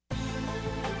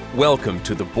Welcome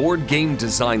to the Board Game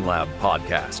Design Lab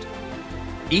podcast.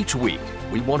 Each week,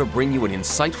 we want to bring you an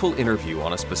insightful interview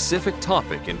on a specific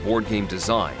topic in board game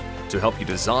design to help you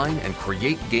design and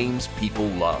create games people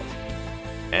love.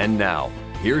 And now,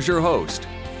 here's your host,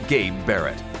 Gabe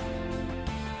Barrett.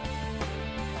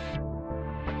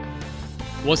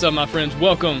 What's up, my friends?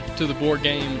 Welcome to the Board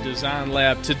Game Design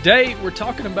Lab. Today, we're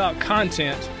talking about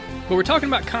content, but we're talking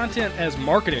about content as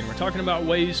marketing. We're talking about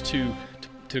ways to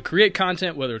create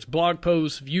content, whether it's blog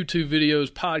posts, YouTube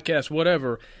videos, podcasts,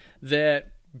 whatever,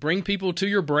 that bring people to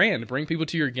your brand, bring people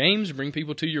to your games, bring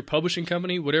people to your publishing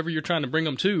company, whatever you're trying to bring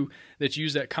them to, that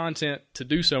use that content to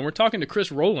do so. And we're talking to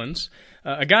Chris Rowlands,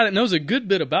 a guy that knows a good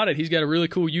bit about it. He's got a really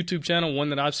cool YouTube channel, one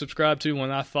that I've subscribed to, one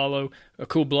that I follow, a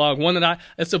cool blog,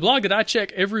 it's a blog that I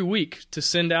check every week to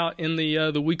send out in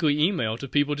the weekly email to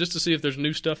people just to see if there's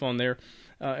new stuff on there.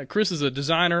 Chris is a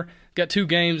designer, got 2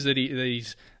 games that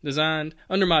he's designed.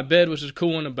 Under My Bed, which is a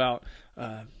cool one about,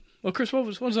 Chris,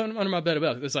 what was Under My Bed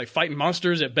about? It's like fighting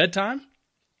monsters at bedtime?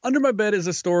 Under My Bed is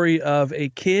a story of a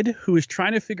kid who is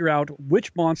trying to figure out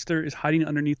which monster is hiding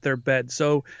underneath their bed.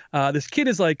 So this kid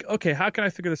is like, okay, how can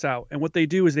I figure this out? And what they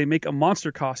do is they make a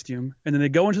monster costume, and then they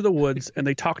go into the woods and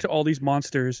they talk to all these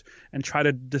monsters and try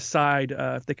to decide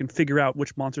if they can figure out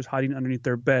which monster's hiding underneath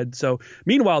their bed. So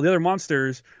meanwhile, the other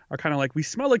monsters are kind of like, we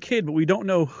smell a kid, but we don't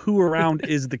know who around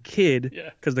is the kid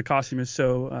because the costume is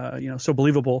so so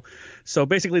believable. So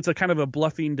basically, it's a kind of a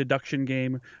bluffing deduction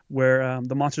game where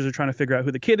the monsters are trying to figure out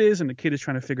who the kid is, and the kid is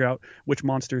trying to figure out which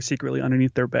monster is secretly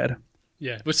underneath their bed.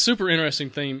 Yeah, but super interesting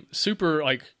theme, super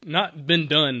not been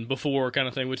done before kind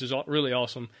of thing, which is really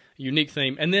awesome, unique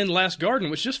theme. And then Last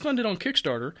Garden, which just funded on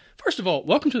Kickstarter. First of all,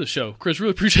 welcome to the show, Chris.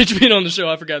 Really appreciate you being on the show.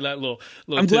 I forgot that little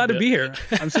I'm glad to be here.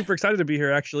 I'm super excited to be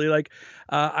here, actually.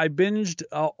 I binged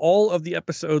all of the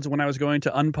episodes when I was going to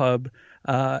Unpub,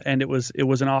 and it was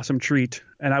an awesome treat.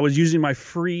 And I was using my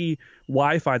free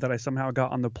Wi-Fi that I somehow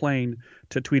got on the plane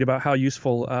to tweet about how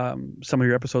useful some of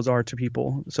your episodes are to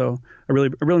people. So I'm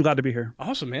really glad to be here.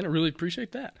 Awesome, man. I really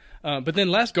appreciate that. But then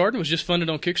Last Garden was just funded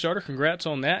on Kickstarter. Congrats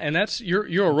on that. And that's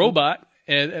you're a robot,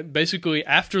 and basically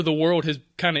after the world has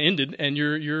kind of ended, and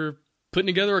you're putting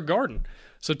together a garden.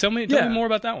 So tell me more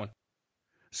about that one.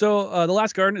 So The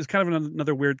Last Garden is kind of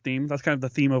another weird theme. That's kind of the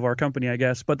theme of our company, I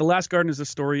guess. But The Last Garden is a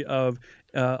story of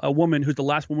a woman who's the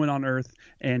last woman on Earth,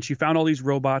 and she found all these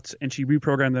robots, and she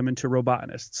reprogrammed them into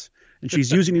robotanists. And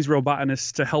she's using these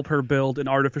robotanists to help her build an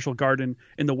artificial garden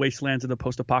in the wastelands of the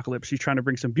post-apocalypse. She's trying to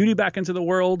bring some beauty back into the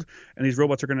world, and these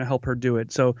robots are going to help her do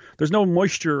it. So there's no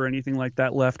moisture or anything like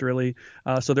that left, really.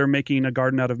 So they're making a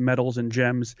garden out of metals and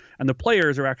gems, and the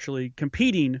players are actually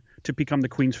competing to become the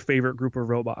queen's favorite group of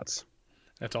robots.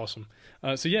 That's awesome.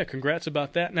 Congrats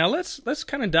about that. Now let's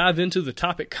kind of dive into the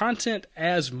topic, content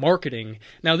as marketing.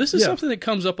 Now this is something that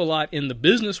comes up a lot in the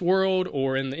business world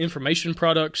or in the information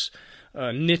products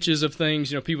niches of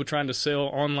things. People trying to sell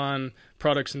online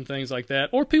products and things like that,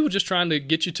 or people just trying to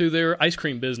get you to their ice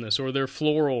cream business or their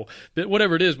floral,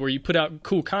 whatever it is, where you put out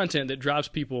cool content that drives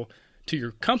people to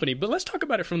your company. But let's talk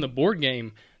about it from the board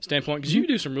game standpoint, because you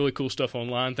do some really cool stuff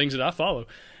online, things that I follow.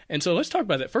 And so let's talk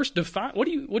about that. First, what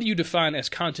do you define as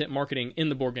content marketing in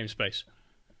the board game space?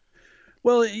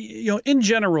 Well, in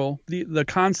general, the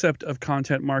concept of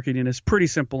content marketing is pretty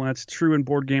simple, and that's true in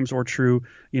board games or true,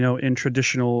 in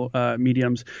traditional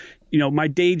mediums. My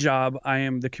day job, I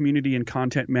am the community and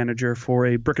content manager for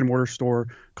a brick and mortar store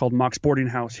called Mox Boarding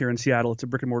House here in Seattle. It's a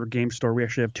brick and mortar game store. We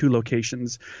actually have 2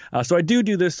 locations. So I do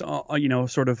this,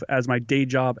 sort of as my day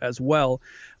job as well.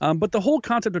 But the whole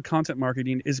concept of content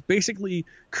marketing is basically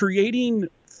creating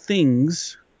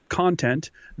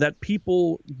content that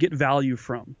people get value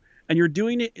from. And you're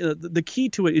doing it, the key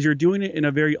to it is you're doing it in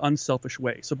a very unselfish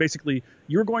way. So basically,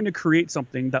 you're going to create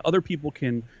something that other people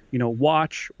can,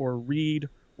 watch or read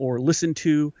or listen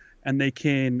to, and they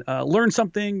can learn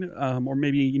something or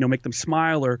maybe, make them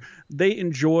smile, or they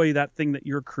enjoy that thing that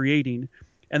you're creating.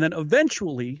 And then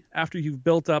eventually, after you've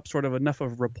built up sort of enough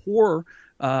of rapport,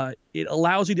 it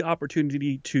allows you the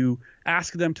opportunity to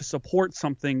ask them to support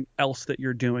something else that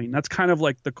you're doing. That's kind of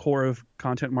like the core of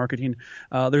content marketing.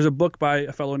 There's a book by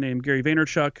a fellow named Gary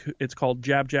Vaynerchuk. It's called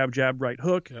Jab, Jab, Jab, Right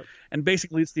Hook. Yep. And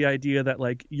basically it's the idea that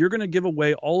you're going to give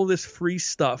away all of this free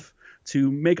stuff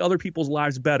to make other people's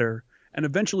lives better. And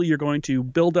eventually you're going to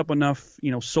build up enough,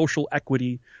 social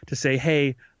equity to say,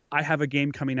 hey, I have a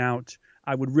game coming out.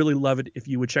 I would really love it if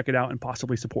you would check it out and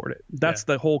possibly support it. That's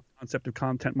the whole concept of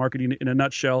content marketing in a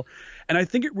nutshell. And I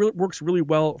think it really works really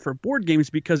well for board games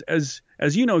because as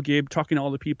as you know, Gabe, talking to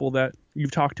all the people that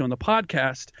you've talked to on the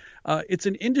podcast, it's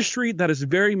an industry that is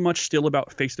very much still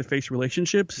about face-to-face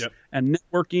relationships and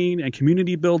networking and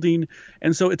community building.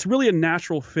 And so it's really a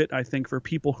natural fit, I think, for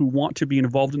people who want to be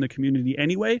involved in the community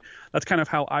anyway. That's kind of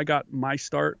how I got my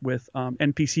start with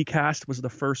NPC Cast, was the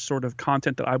first sort of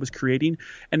content that I was creating.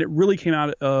 And it really came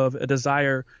out of a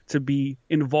desire to be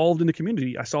involved in the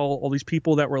community. I saw all these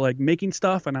people that were like making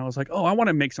stuff, and I was like, oh, I want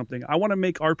to make something. I want to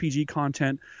make RPG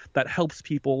content that helps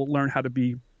people learn how to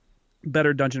be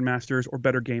better dungeon masters or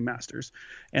better game masters.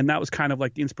 And that was kind of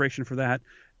like the inspiration for that.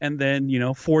 And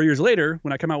then, 4 years later,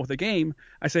 when I come out with a game,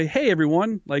 I say, hey,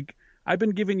 everyone, like, I've been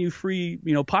giving you free,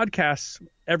 podcasts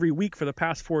every week for the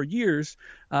past 4 years.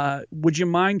 Would you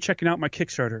mind checking out my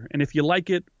Kickstarter? And if you like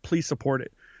it, please support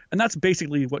it. And that's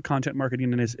basically what content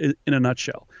marketing is in a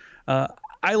nutshell.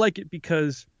 I like it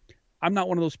because I'm not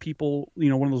one of those people,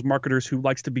 one of those marketers who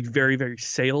likes to be very, very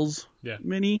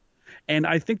sales-many. And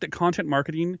I think that content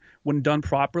marketing, when done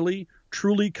properly,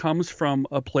 truly comes from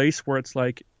a place where it's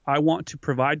like, I want to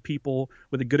provide people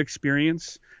with a good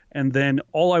experience. And then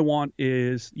all I want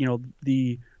is,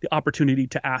 the opportunity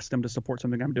to ask them to support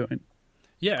something I'm doing.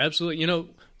 Yeah, absolutely.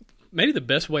 Maybe the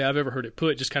best way I've ever heard it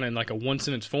put, just kind of in like a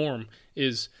one-sentence form,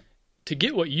 is to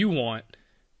get what you want,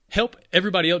 help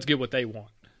everybody else get what they want.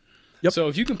 Yep. So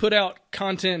if you can put out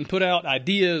content and put out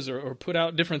ideas or put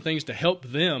out different things to help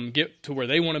them get to where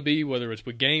they want to be, whether it's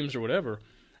with games or whatever,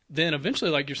 then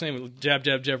eventually, like you're saying, with jab,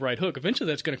 jab, jab, right hook, eventually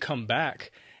that's going to come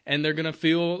back, and they're going to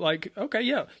feel like, okay,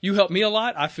 yeah, you helped me a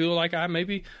lot. I feel like I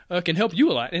maybe can help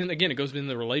you a lot. And again, it goes in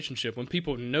the relationship. When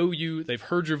people know you, they've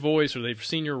heard your voice, or they've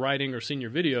seen your writing or seen your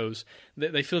videos,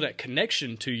 they feel that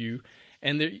connection to you,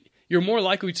 and you're more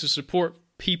likely to support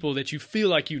people that you feel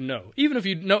like you know. Even if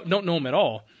you don't know them at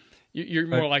all, you're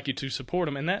more likely to support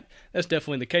them, and that's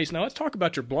definitely the case. Now let's talk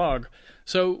about your blog.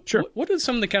 So, sure. What are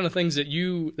some of the kind of things that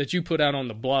you put out on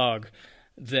the blog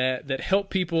that help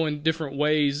people in different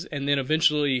ways, and then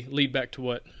eventually lead back to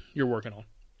what you're working on?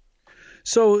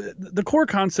 So the core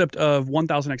concept of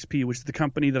 1000 XP, which is the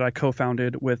company that I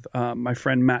co-founded with my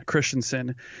friend Matt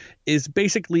Christensen, is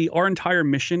basically our entire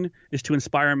mission is to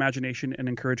inspire imagination and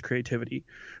encourage creativity.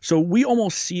 So we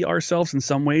almost see ourselves in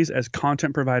some ways as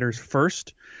content providers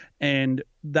first, and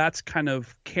that's kind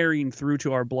of carrying through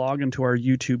to our blog and to our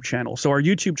YouTube channel. So our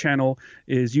YouTube channel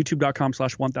is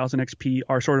youtube.com/1000XP.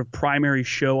 Our sort of primary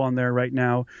show on there right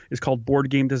now is called Board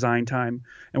Game Design Time,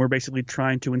 and we're basically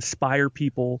trying to inspire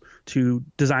people to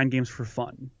design games for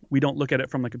fun. We don't look at it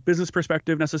from like a business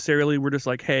perspective necessarily. We're just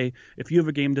like, hey, if you have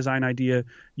a game design idea,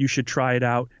 you should try it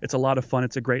out. It's a lot of fun.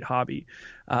 It's a great hobby.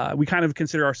 We kind of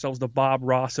consider ourselves the Bob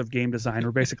Ross of game design.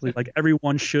 We're basically like,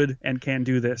 everyone should and can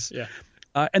do this. Yeah.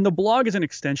 And the blog is an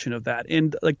extension of that.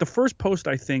 And like the first post,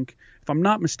 I think, if I'm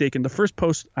not mistaken, the first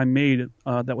post I made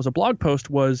that was a blog post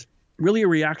was really a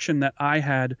reaction that I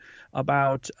had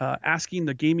about asking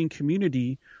the gaming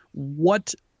community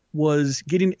what was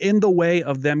getting in the way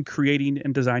of them creating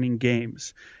and designing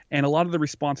games. And a lot of the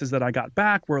responses that I got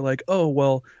back were like, oh,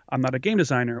 well, I'm not a game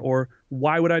designer, or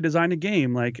why would I design a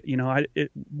game? Like,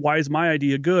 why is my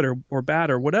idea good or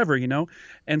bad or whatever,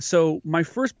 And so my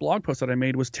first blog post that I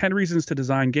made was 10 reasons to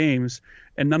design games,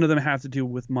 and none of them have to do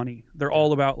with money. They're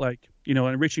all about like,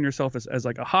 enriching yourself as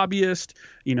like a hobbyist,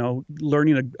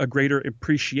 learning a greater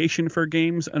appreciation for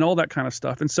games and all that kind of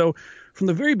stuff. And so from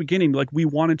the very beginning, like, we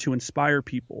wanted to inspire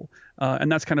people. And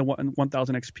that's kind of what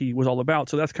 1000 XP was all about.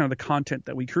 So that's kind of the content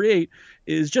that we create,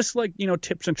 is just like,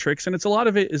 tips and tricks. And it's a lot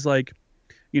of it is like,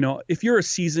 if you're a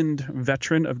seasoned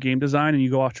veteran of game design and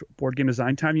you go watch Board Game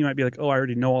Design Time, you might be like, oh, I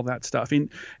already know all that stuff. And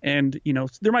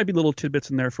there might be little tidbits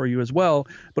in there for you as well.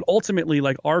 But ultimately,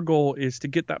 like, our goal is to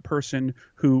get that person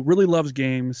who really loves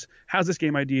games, has this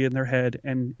game idea in their head,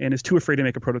 and is too afraid to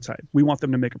make a prototype. We want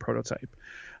them to make a prototype.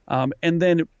 And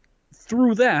then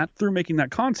through making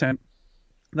that content,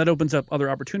 that opens up other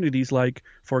opportunities, like,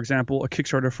 for example, a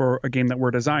Kickstarter for a game that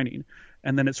we're designing.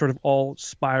 And then it sort of all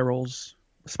spirals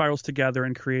together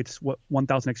and creates what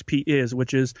 1000 XP is,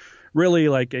 which is really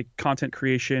like a content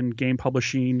creation, game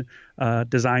publishing,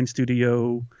 design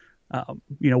studio,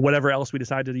 whatever else we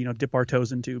decide to, dip our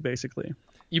toes into, basically.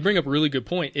 You bring up a really good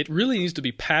point. It really needs to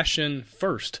be passion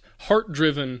first,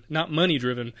 heart-driven, not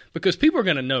money-driven, because people are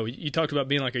going to know. You talked about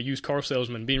being like a used car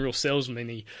salesman, being real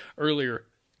salesman-y earlier.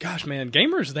 gosh, man,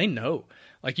 gamers, they know.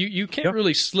 Like you can't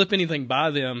really slip anything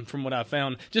by them from what I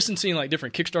found just in seeing like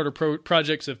different Kickstarter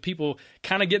projects of people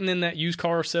kind of getting in that used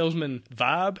car salesman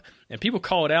vibe, and people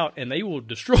call it out and they will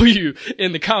destroy you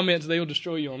in the comments. They will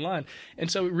destroy you online. And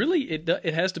so really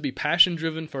it has to be passion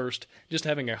driven first, just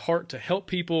having a heart to help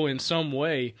people in some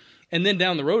way. And then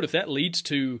down the road, if that leads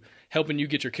to helping you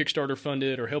get your Kickstarter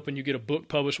funded or helping you get a book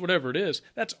published, whatever it is,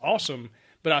 that's awesome.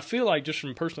 But I feel like just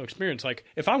from personal experience, like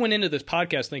if I went into this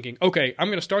podcast thinking, okay, I'm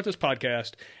going to start this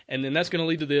podcast and then that's going to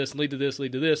lead to this, lead to this,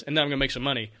 lead to this, and then I'm going to make some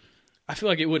money, I feel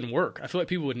like it wouldn't work. I feel like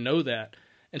people would know that.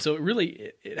 And so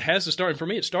it has to start. And for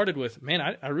me, it started with, man,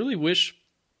 I really wish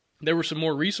there were some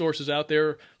more resources out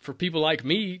there for people like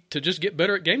me to just get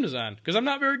better at game design, because I'm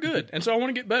not very good. And so I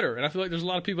want to get better. And I feel like there's a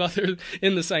lot of people out there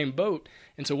in the same boat.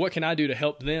 And so what can I do to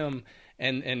help them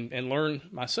and learn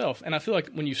myself? And I feel like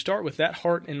when you start with that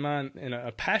heart in mind and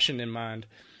a passion in mind,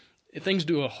 things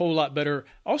do a whole lot better.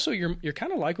 Also, you're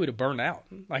kind of likely to burn out.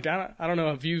 Like I don't know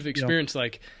if you've experienced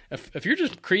like if you're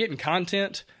just creating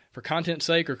content for content's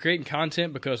sake or creating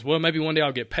content because, well, maybe one day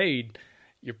I'll get paid,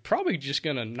 you're probably just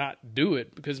going to not do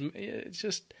it because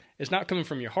it's not coming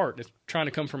from your heart. It's trying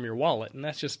to come from your wallet. And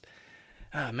that's just,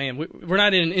 man, we're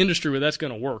not in an industry where that's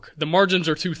going to work. The margins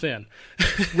are too thin.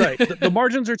 Right. The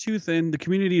margins are too thin. The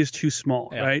community is too small,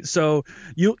 right? So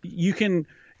you can,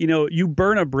 you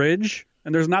burn a bridge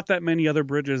and there's not that many other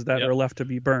bridges that are left to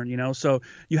be burned, So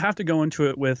you have to go into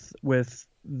it with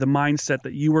the mindset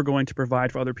that you were going to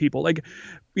provide for other people. Like,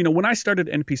 when I started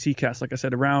NPC Cast, like I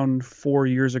said, around 4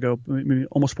 years ago, maybe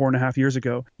almost 4.5 years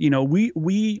ago,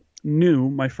 we knew,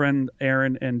 my friend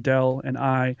Aaron and Dell and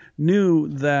I knew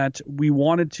that we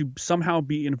wanted to somehow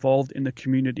be involved in the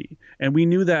community. And we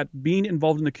knew that being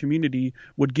involved in the community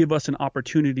would give us an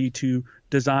opportunity to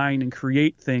design and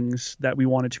create things that we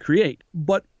wanted to create.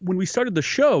 But when we started the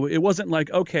show, it wasn't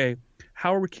like, okay,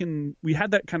 we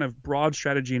had that kind of broad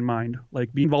strategy in mind,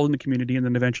 like be involved in the community and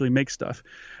then eventually make stuff.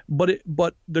 But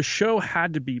the show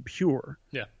had to be pure.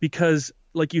 Yeah. Because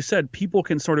like you said, people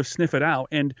can sort of sniff it out,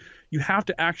 and you have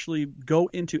to actually go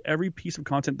into every piece of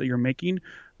content that you're making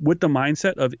with the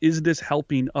mindset of, is this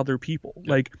helping other people?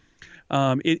 Yeah. Like,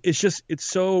 it's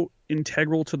so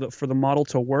integral for the model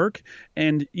to work.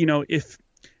 And, if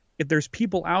there's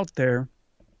people out there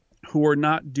who are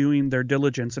not doing their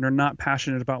diligence and are not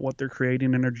passionate about what they're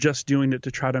creating and are just doing it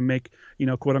to try to make,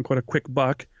 quote unquote, a quick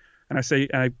buck. And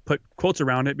I put quotes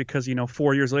around it because,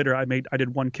 4 years later, I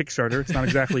did one Kickstarter. It's not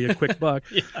exactly a quick buck.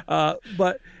 Yeah.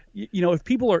 But if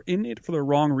people are in it for the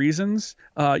wrong reasons,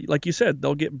 like you said,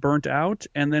 they'll get burnt out,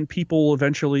 and then people will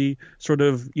eventually sort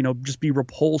of, just be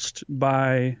repulsed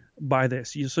by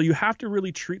this. So you have to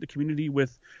really treat the community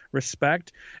with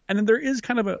respect. And then there is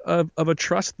kind of a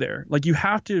trust there. Like, you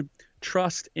have to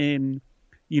trust in,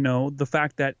 the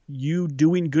fact that you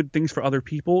doing good things for other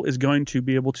people is going to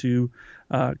be able to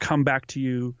come back to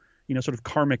you, sort of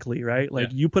karmically, right?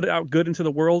 Like, you put out good into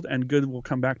the world and good will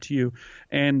come back to you.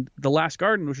 And The Last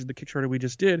Garden, which is the Kickstarter we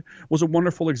just did, was a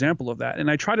wonderful example of that.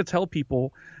 And I try to tell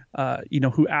people,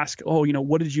 who ask, oh,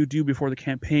 what did you do before the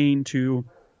campaign to,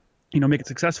 make it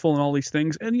successful and all these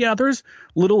things. And there's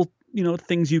little,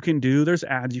 things you can do. There's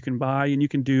ads you can buy, and you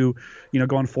can do,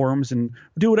 go on forums and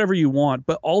do whatever you want.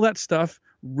 But all that stuff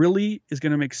really is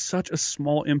going to make such a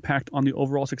small impact on the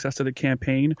overall success of the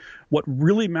campaign. What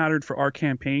really mattered for our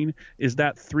campaign is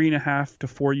that 3.5 to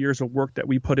 4 years of work that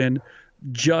we put in,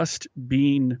 just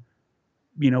being,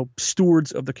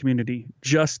 stewards of the community,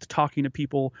 just talking to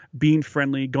people, being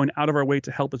friendly, going out of our way to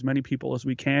help as many people as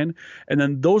we can. And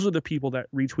then those are the people that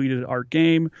retweeted our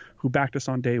game, who backed us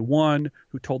on day one,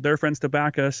 who told their friends to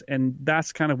back us. And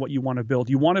that's kind of what you want to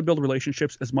build. You want to build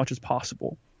relationships as much as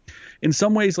possible. In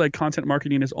some ways, like, content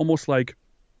marketing is almost like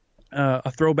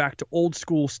a throwback to old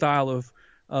school style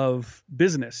of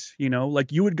business.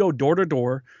 Like, you would go door to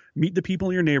door, meet the people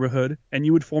in your neighborhood, and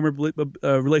you would form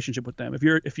a relationship with them. If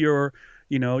you're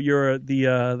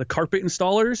the carpet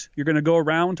installers, you're going to go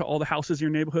around to all the houses in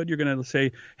your neighborhood. You're going to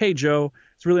say, hey, Joe,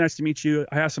 it's really nice to meet you.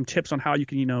 I have some tips on how you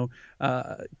can,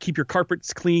 keep your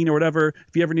carpets clean or whatever.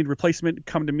 If you ever need replacement,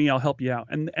 come to me. I'll help you out.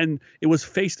 And it was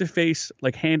face-to-face,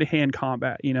 like hand-to-hand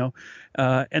combat,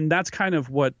 and that's kind of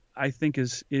what I think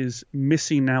is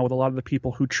missing now with a lot of the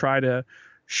people who try to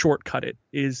shortcut it,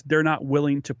 is they're not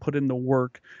willing to put in the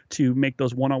work to make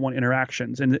those one-on-one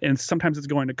interactions. And sometimes it's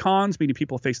going to cons, meeting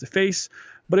people face to face,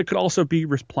 but it could also be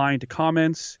replying to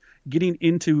comments, getting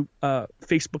into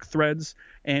Facebook threads,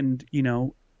 and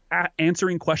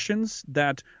answering questions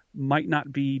that might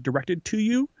not be directed to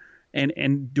you,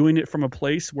 and doing it from a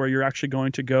place where you're actually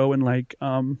going to go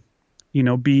and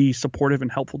be supportive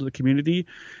and helpful to the community.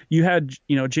 You had,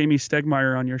 Jamie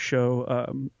Stegmaier on your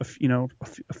show,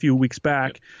 a few weeks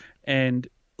back, and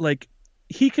like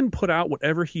he can put out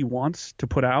whatever he wants to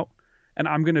put out, and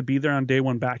I'm going to be there on day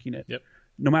one backing it,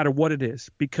 no matter what it is,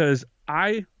 because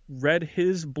I read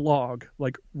his blog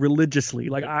like religiously.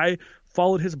 Like I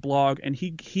followed his blog, and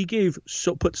he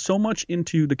put so much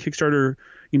into the Kickstarter,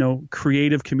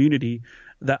 creative community,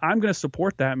 that I'm going to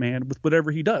support that man with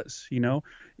whatever he does.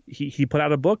 He put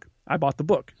out a book. I bought the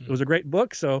book. It was a great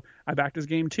book, so I backed his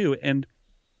game too. And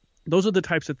those are the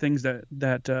types of things that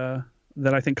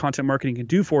I think content marketing can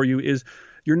do for you. Is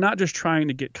you're not just trying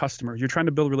to get customers. You're trying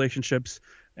to build relationships,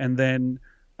 and then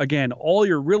again, all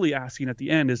you're really asking at the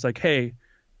end is like, hey,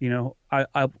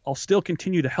 I'll still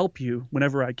continue to help you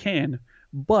whenever I can,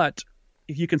 but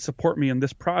if you can support me in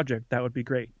this project, that would be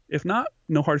great. If not,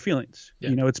 no hard feelings.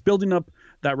 Yeah. It's building up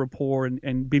that rapport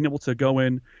and being able to go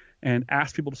in and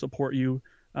ask people to support you,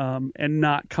 and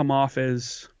not come off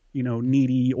as,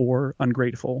 needy or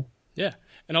ungrateful. Yeah.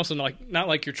 And also not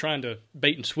like you're trying to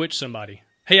bait and switch somebody.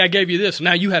 Hey, I gave you this.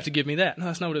 Now you have to give me that. No,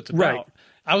 that's not what it's about. Right.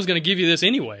 I was going to give you this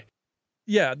anyway.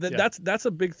 Yeah. That's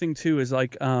a big thing too, is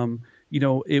like,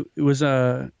 it was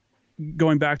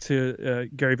going back to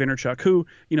Gary Vaynerchuk, who,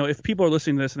 if people are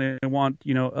listening to this and they want,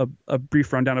 a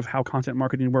brief rundown of how content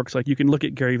marketing works, like you can look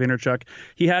at Gary Vaynerchuk.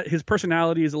 His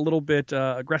personality is a little bit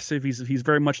aggressive. He's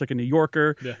very much like a New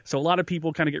Yorker. Yeah. So a lot of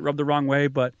people kind of get rubbed the wrong way.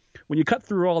 But when you cut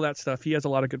through all that stuff, he has a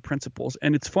lot of good principles.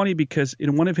 And it's funny because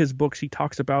in one of his books, he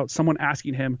talks about someone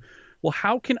asking him, well,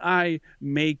 how can I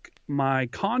make my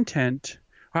content,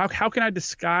 how can I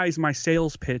disguise my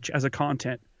sales pitch as a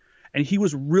content? And he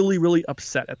was really, really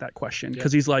upset at that question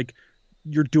because he's like,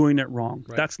 you're doing it wrong.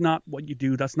 Right. That's not what you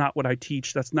do. That's not what I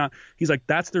teach. He's like,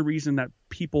 that's the reason that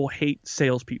people hate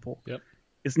salespeople. Yep.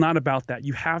 It's not about that.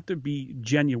 You have to be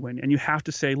genuine, and you have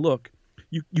to say, look,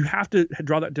 you have to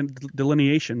draw that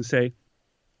delineation, say,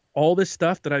 all this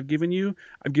stuff that I've given you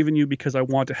because I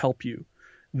want to help you.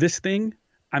 This thing,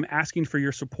 I'm asking for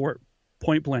your support.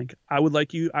 Point blank. I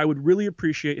would really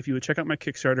appreciate if you would check out my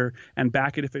Kickstarter and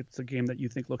back it if it's a game that you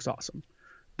think looks awesome.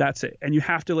 That's it. And you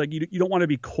have to you don't want to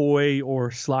be coy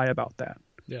or sly about that.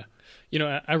 Yeah.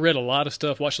 I read a lot of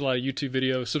stuff, watched a lot of YouTube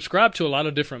videos, subscribed to a lot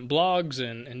of different blogs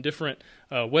and different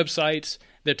websites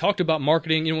that talked about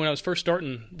marketing. When I was first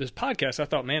starting this podcast, I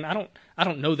thought, man, I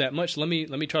don't know that much. Let me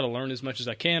try to learn as much as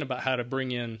I can about how to bring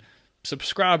in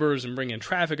subscribers and bring in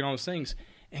traffic and all those things.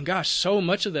 And gosh, so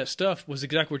much of that stuff was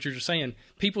exactly what you're just saying.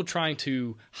 People trying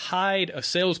to hide a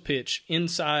sales pitch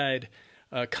inside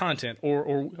content,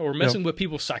 or messing with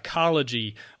people's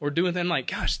psychology, or doing things like,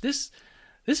 gosh, this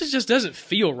just doesn't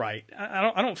feel right.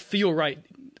 I don't feel right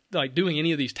like doing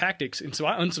any of these tactics, and so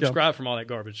I unsubscribe from all that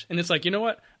garbage. And it's like, you know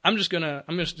what? I'm just gonna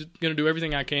do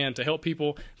everything I can to help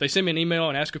people. If they send me an email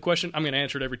and ask a question, I'm gonna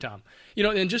answer it every time.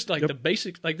 And just like the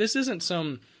basics, like this isn't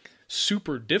some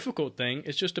super difficult thing.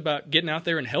 It's just about getting out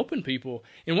there and helping people.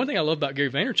 And one thing I love about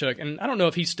Gary Vaynerchuk, and I don't know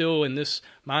if he's still in this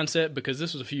mindset, because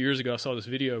this was a few years ago I saw this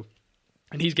video,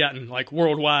 and he's gotten like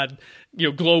worldwide,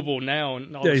 global now,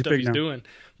 and all the stuff he's doing.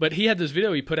 But he had this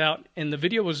video he put out, and the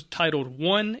video was titled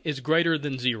 "1 is greater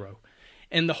than 0."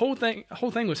 And the whole thing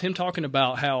was him talking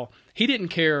about how he didn't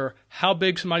care how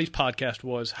big somebody's podcast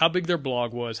was, how big their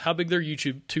blog was, how big their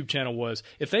YouTube channel was.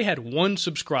 If they had one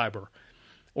subscriber,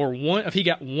 or if he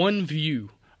got one view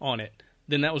on it,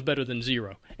 then that was better than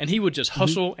 0. And he would just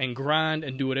hustle and grind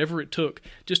and do whatever it took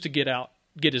just to get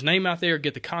his name out there,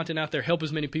 get the content out there, help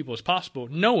as many people as possible,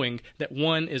 knowing that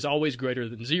 1 is always greater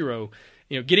than 0.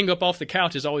 Getting up off the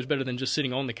couch is always better than just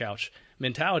sitting on the couch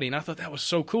mentality. And I thought that was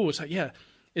so cool. It's like,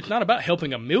 it's not about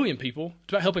helping 1 million people.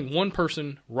 It's about helping one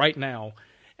person right now,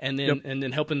 and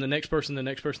then helping the next person, the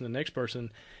next person, the next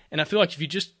person. And I feel like if you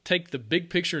just take the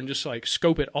big picture and just like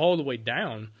scope it all the way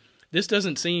down, this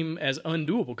doesn't seem as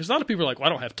undoable. Because a lot of people are like, well, I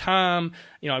don't have time.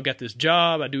 I've got this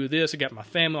job. I do this. I got my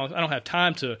family. I don't have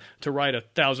time to write a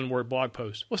 1,000-word blog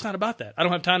post. Well, it's not about that. I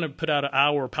don't have time to put out an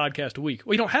hour podcast a week.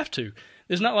 Well, you don't have to.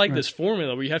 There's not like this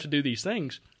formula where you have to do these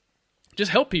things.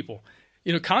 Just help people.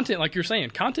 Content, like you're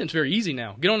saying, content's very easy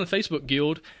now. Get on the Facebook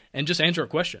Guild and just answer a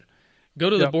question. Go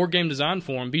to the Board Game Design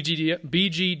Forum, bgdf.com,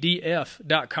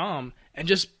 and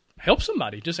just help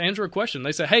somebody. Just answer a question.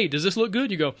 They say, hey, does this look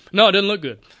good? You go, no, it doesn't look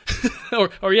good.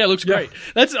 or yeah, it looks great.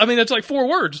 That's like 4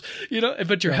 words,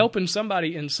 but you're helping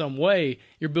somebody in some way.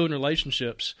 You're building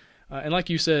relationships. And like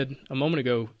you said a moment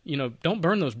ago, don't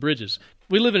burn those bridges.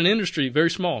 We live in an industry very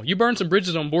small. You burn some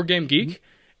bridges on Board Game Geek,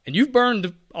 and you've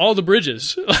burned all the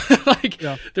bridges.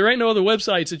 There ain't no other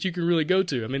websites that you can really go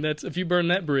to. I mean, if you burn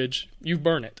that bridge, you've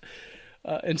burned it.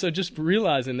 And so just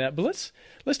realizing that. But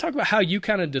let's talk about how you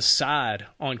kind of decide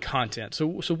on content. So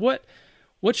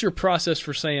what's your process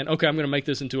for saying, okay, I'm going to make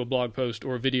this into a blog post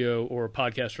or a video or a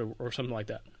podcast or something like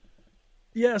that?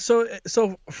 Yeah, so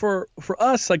for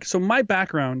us, like, so my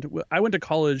background, I went to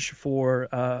college for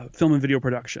film and video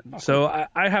production. Oh, so cool.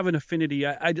 I have an affinity.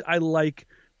 I like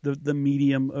the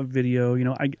medium of video. You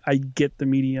know, I get the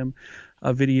medium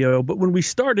of video. But when we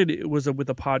started, it was with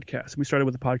a podcast. We started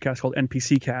with a podcast called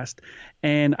NPC Cast,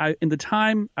 and in the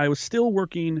time I was still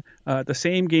working at the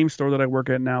same game store that I work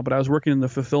at now, but I was working in the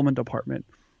fulfillment department.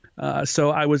 So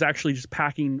I was actually just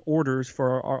packing orders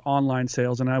for our online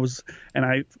sales, and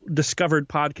I discovered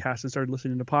podcasts and started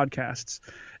listening to podcasts.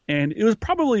 And it was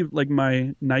probably like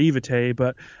my naivete,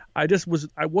 but I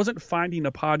wasn't finding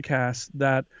a podcast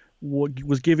that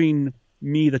was giving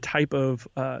me the type of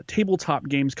tabletop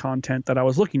games content that I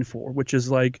was looking for, which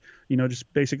is like, you know,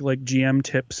 just basic like GM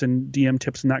tips and DM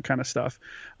tips and that kind of stuff.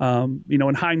 You know,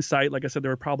 in hindsight, like I said,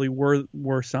 there probably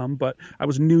were some, but I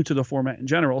was new to the format in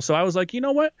general. So I was like, you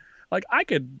know what? Like, I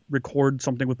could record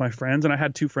something with my friends, and I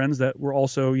had two friends that were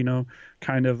also, you know,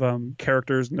 kind of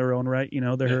characters in their own right. You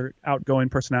know, they're outgoing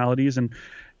personalities,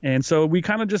 and so we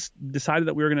kind of just decided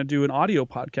that we were going to do an audio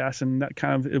podcast, and that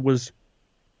kind of, it was,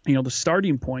 you know, the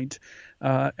starting point.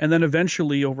 And then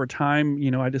eventually over time, you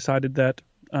know, I decided that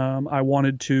I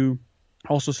wanted to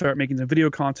also start making the video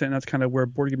content. And that's kind of where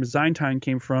Board Game Design Time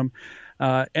came from.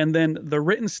 And then the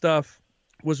written stuff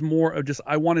was more of just,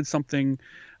 I wanted something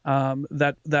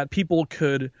that people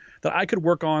that I could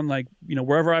work on, like, you know,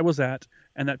 wherever I was at,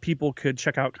 and that people could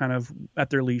check out kind of at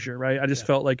their leisure, right? I just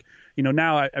felt like, you know,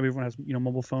 now everyone has, you know,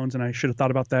 mobile phones, and I should have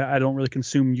thought about that. I don't really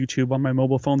consume YouTube on my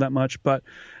mobile phone that much, but,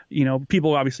 you know,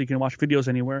 people obviously can watch videos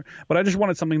anywhere. But I just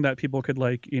wanted something that people could,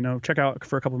 like, you know, check out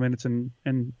for a couple of minutes and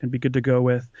be good to go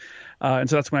with. And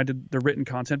so that's when I did the written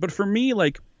content. But for me,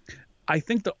 like, I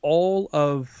think that all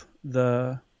of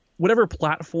whatever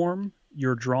platform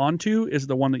you're drawn to is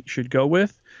the one that you should go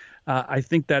with. I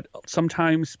think that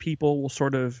sometimes people will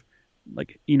sort of,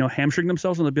 like, you know, hamstring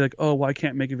themselves, and they'll be like, oh, well, I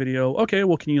can't make a video. Okay,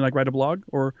 well, can you like write a blog?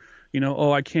 Or, you know,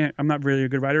 oh, I'm not really a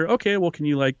good writer. Okay, well, can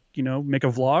you like, you know, make a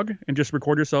vlog and just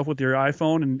record yourself with your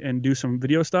iPhone and do some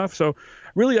video stuff? So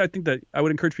really, I think that I would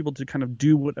encourage people to kind of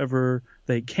do whatever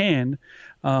they can.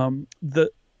 The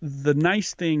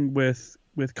nice thing with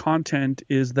content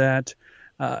is that,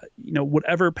 you know,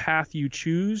 whatever path you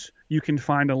choose, you can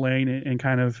find a lane and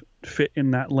kind of fit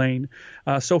in that lane.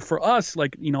 So for us,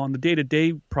 like, you know, on the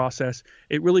day-to-day process,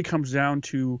 it really comes down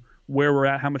to where we're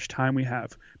at, how much time we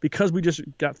have. Because we just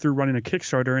got through running a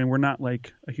Kickstarter, and we're not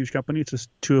like a huge company, it's just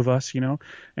two of us, you know,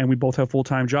 and we both have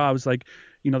full-time jobs. Like,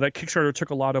 you know, that Kickstarter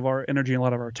took a lot of our energy and a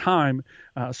lot of our time.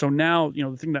 So now, you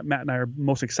know, the thing that Matt and I are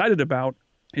most excited about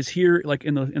is here, like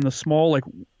in the small, like,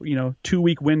 you know,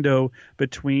 2-week window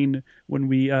between when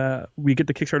we get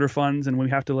the Kickstarter funds and when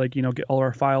we have to, like, you know, get all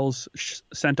our files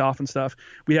sent off and stuff.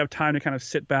 We have time to kind of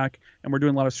sit back, and we're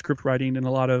doing a lot of script writing and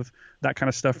a lot of that kind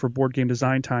of stuff for Board Game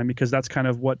Design Time, because that's kind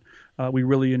of what we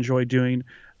really enjoy doing.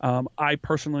 I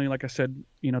personally, like I said,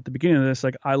 you know, at the beginning of this,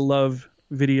 like, I love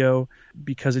video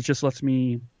because it just lets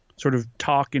me sort of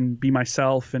talk and be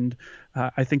myself. And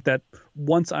I think that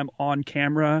once I'm on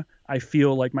camera, I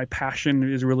feel like my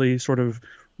passion is really sort of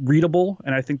readable.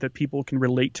 And I think that people can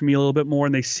relate to me a little bit more,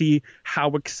 and they see how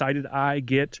excited I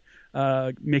get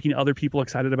making other people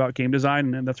excited about game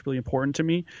design. And that's really important to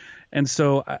me. And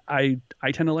so I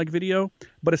tend to like video,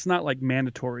 but it's not like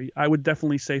mandatory. I would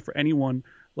definitely say for anyone,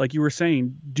 like you were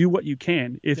saying, do what you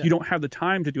can. If you don't have the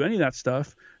time to do any of that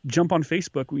stuff, jump on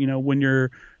Facebook, you know, when you're,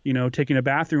 you know, taking a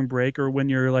bathroom break, or when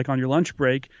you're like on your lunch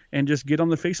break, and just get on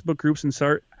the Facebook groups and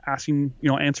start asking, you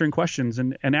know, answering questions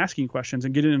and asking questions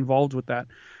and getting involved with that.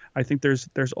 I think there's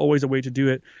always a way to do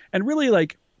it. And really,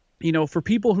 like, you know, for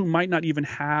people who might not even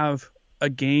have a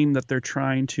game that they're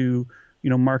trying to, you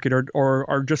know, market or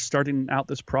are just starting out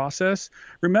this process,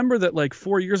 remember that like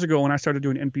 4 years ago when I started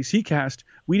doing NPC Cast,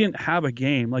 we didn't have a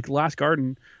game. Like Last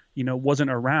Garden, you know,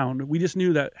 wasn't around. We just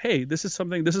knew that, hey, this is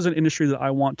an industry that I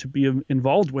want to be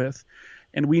involved with.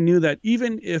 And we knew that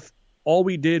even if all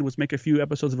we did was make a few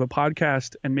episodes of a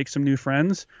podcast and make some new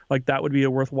friends, like that would be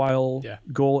a worthwhile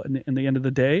goal in the end of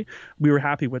the day. We were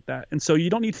happy with that. And so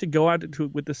you don't need to go out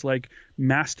with this like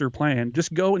master plan.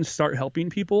 Just go and start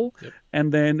helping people. Yep.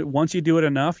 And then once you do it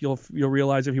enough, you'll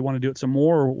realize if you want to do it some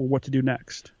more or what to do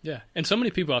next. Yeah. And so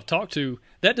many people I've talked to,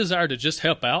 that desire to just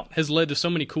help out has led to so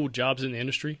many cool jobs in the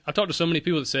industry. I've talked to so many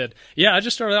people that said, yeah, I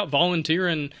just started out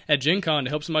volunteering at Gen Con to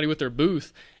help somebody with their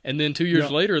booth. And then 2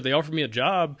 years later, they offered me a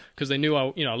job because they knew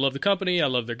I love the company, I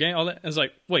love their game, all that. And it's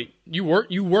like, wait, you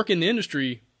work in the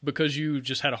industry because you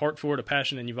just had a heart for it, a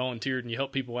passion, and you volunteered and you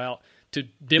helped people out to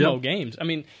demo games. I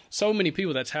mean, so many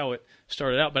people, that's how it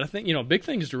started out. But I think, a big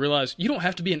thing is to realize you don't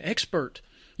have to be an expert.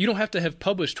 You don't have to have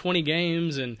published 20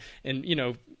 games and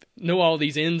know all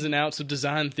these ins and outs of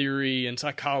design theory and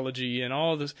psychology and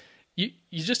all this. You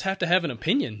just have to have an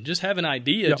opinion, just have an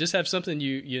idea, just have something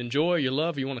you enjoy, you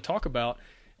love, or you want to talk about.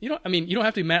 You don't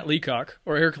have to be Matt Leacock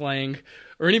or Eric Lang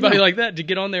or anybody like that to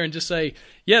get on there and just say,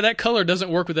 yeah, that color doesn't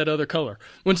work with that other color.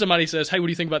 When somebody says, hey, what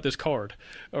do you think about this card?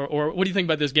 Or what do you think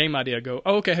about this game idea? I go,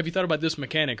 oh, okay, have you thought about this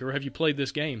mechanic, or have you played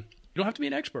this game? You don't have to be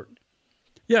an expert.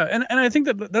 Yeah, and I think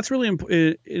that's really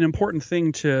an important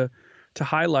thing to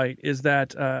highlight, is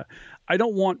that I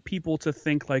don't want people to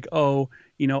think like, oh,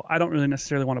 I don't really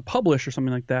necessarily want to publish or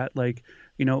something like that. Like,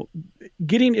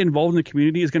 getting involved in the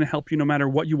community is going to help you no matter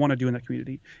what you want to do in that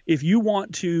community. If you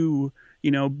want to,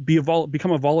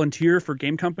 become a volunteer for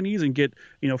game companies and get,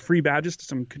 free badges to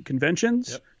some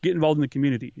conventions, get involved in the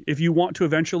community. If you want to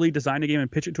eventually design a game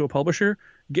and pitch it to a publisher,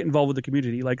 get involved with the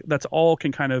community. Like, that's all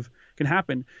can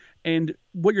happen. And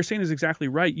what you're saying is exactly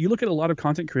right. You look at a lot of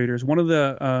content creators. One of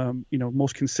the,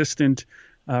 most consistent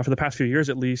for the past few years,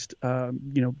 at least,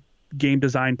 game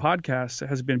design podcasts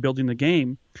has been Building the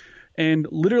Game. And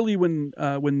literally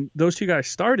when those two guys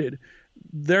started,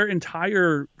 their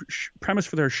entire premise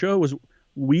for their show was,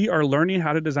 we are learning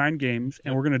how to design games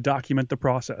and we're going to document the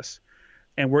process.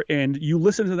 And you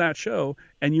listen to that show,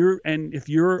 and if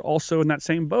you're also in that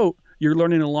same boat, you're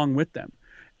learning along with them.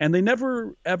 And they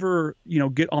never ever,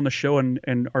 get on the show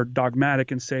and are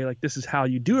dogmatic and say like, this is how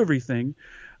you do everything,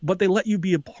 but they let you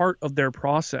be a part of their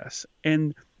process.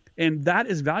 And that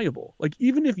is valuable. Like,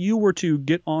 even if you were to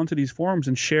get onto these forums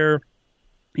and share,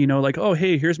 like, oh,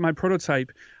 hey, here's my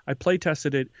prototype, I play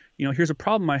tested it, here's a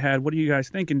problem I had, what do you guys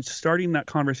think? And starting that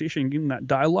conversation, getting that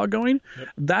dialogue going,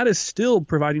 that is still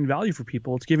providing value for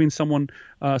people. It's giving someone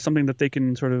something that they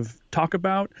can sort of talk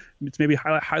about. It's maybe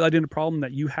highlighting a problem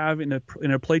that you have in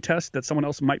a play test that someone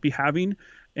else might be having,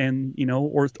 and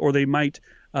or they might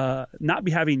not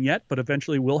be having yet, but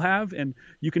eventually will have, and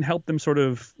you can help them sort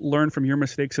of learn from your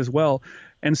mistakes as well.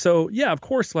 And so, yeah, of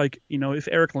course, like, if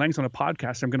Eric Lang's on a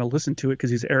podcast, I'm going to listen to it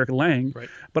because he's Eric Lang. Right.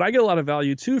 But I get a lot of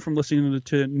value too from listening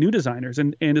to new designers,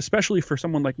 and especially for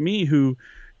someone like me who,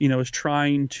 is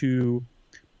trying to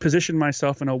position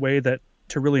myself in a way that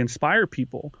to really inspire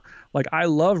people. Like, I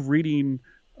love reading,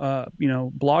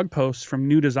 blog posts from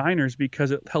new designers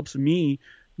because it helps me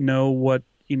know what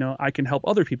I can help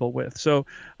other people with. So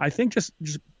I think just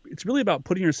it's really about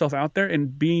putting yourself out there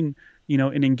and being,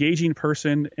 an engaging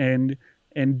person and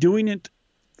doing it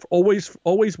always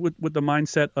with the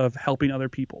mindset of helping other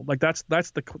people. Like, that's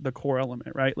the core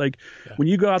element, right? Like, when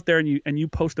you go out there and you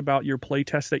post about your play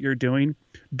test that you're doing,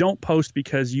 don't post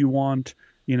because you want,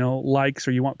 likes,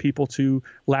 or you want people to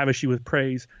lavish you with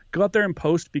praise. Go out there and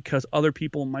post because other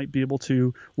people might be able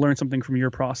to learn something from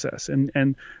your process.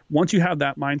 And once you have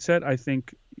that mindset, I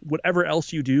think whatever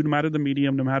else you do, no matter the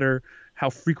medium, no matter how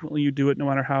frequently you do it, no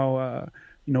matter how,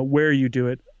 where you do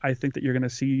it, I think that you're going to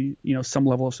see, some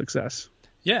level of success.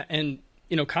 Yeah. And,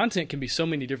 content can be so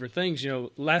many different things.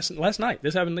 Last night,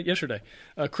 this happened yesterday,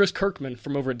 Chris Kirkman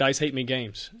from over at Dice Hate Me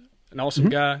Games, an awesome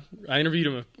guy. I interviewed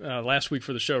him last week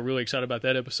for the show. Really excited about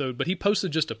that episode. But he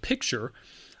posted just a picture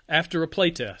after a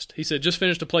play test. He said, just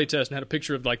finished a play test and had a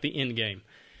picture of like the end game.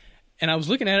 And I was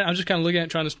looking at it. I was just kind of looking at it,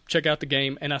 trying to check out the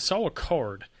game. And I saw a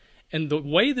card. And the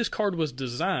way this card was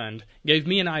designed gave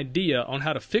me an idea on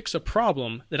how to fix a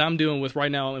problem that I'm dealing with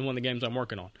right now in one of the games I'm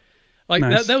working on. Like,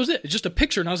 nice. that was it. Just a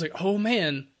picture. And I was like, oh,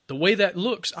 man, the way that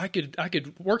looks, I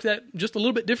could work that just a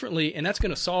little bit differently, and that's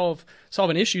going to solve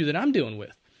an issue that I'm dealing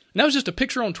with. And that was just a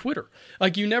picture on Twitter.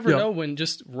 Like, you never know when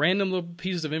just random little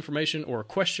pieces of information or a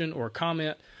question or a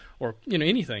comment or,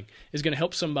 anything is going to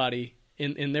help somebody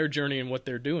in their journey and what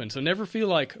they're doing. So never feel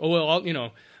like, oh,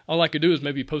 well, all I could do is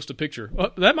maybe post a picture.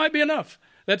 Well, that might be enough.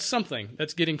 That's something.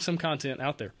 That's getting some content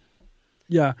out there.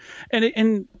 Yeah.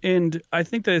 And I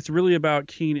think that it's really about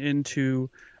keying into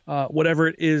whatever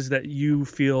it is that you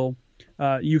feel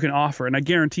you can offer. And I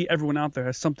guarantee everyone out there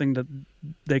has something that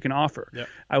they can offer. Yep.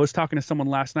 I was talking to someone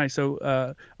last night.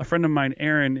 So a friend of mine,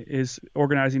 Aaron, is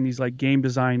organizing these like game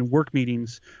design work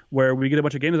meetings where we get a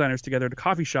bunch of game designers together at a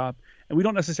coffee shop, and we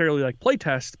don't necessarily like play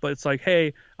test, but it's like,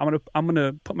 hey, I'm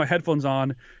gonna put my headphones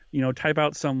on, type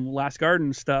out some Last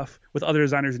Garden stuff with other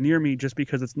designers near me, just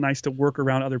because it's nice to work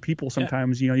around other people.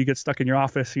 Sometimes, you get stuck in your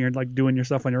office and you're like doing your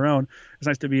stuff on your own. It's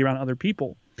nice to be around other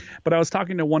people. But I was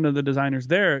talking to one of the designers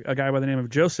there, a guy by the name of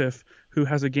Joseph, who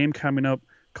has a game coming up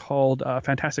called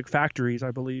Fantastic Factories,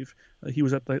 I believe. He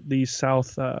was at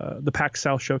the PAX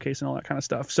South showcase and all that kind of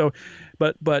stuff. So,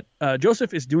 but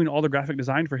Joseph is doing all the graphic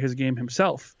design for his game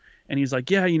himself. And he's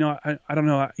like, yeah, I don't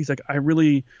know. He's like, I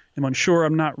really am unsure.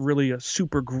 I'm not really a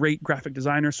super great graphic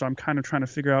designer, so I'm kind of trying to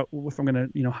figure out if I'm going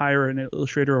to, hire an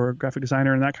illustrator or a graphic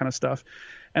designer and that kind of stuff.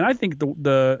 And I think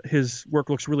his work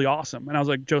looks really awesome. And I was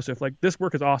like, Joseph, like, this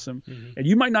work is awesome. Mm-hmm. And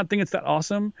you might not think it's that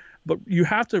awesome, but you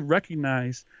have to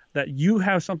recognize that you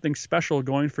have something special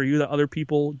going for you that other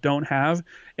people don't have.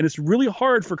 And it's really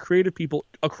hard for creative people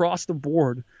across the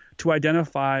board to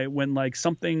identify when like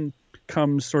something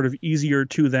comes sort of easier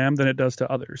to them than it does to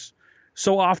others.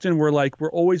 So often we're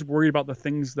always worried about the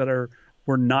things that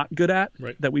we're not good at,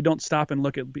 right, that we don't stop and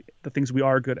look at the things we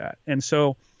are good at. And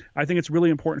so I think it's really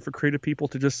important for creative people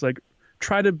to just like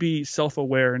try to be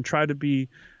self-aware and try to be,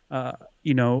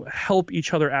 help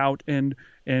each other out and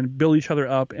build each other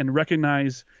up and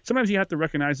recognize. Sometimes you have to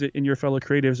recognize it in your fellow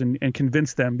creatives and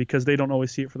convince them because they don't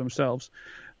always see it for themselves.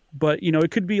 But,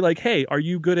 it could be like, hey, are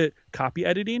you good at copy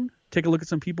editing? Take a look at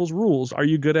some people's rules. Are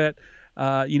you good at,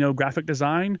 graphic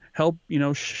design? Help,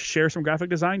 share some graphic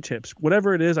design tips.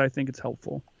 Whatever it is, I think it's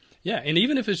helpful. Yeah, and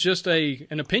even if it's just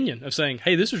an opinion of saying,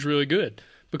 hey, this is really good.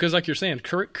 Because like you're saying,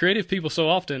 creative people so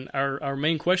often, our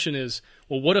main question is,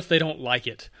 well, what if they don't like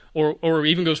it? Or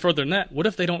even goes further than that, what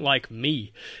if they don't like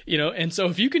me? And so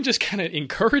if you can just kind of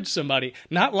encourage somebody,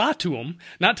 not lie to them,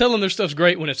 not tell them their stuff's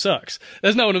great when it sucks.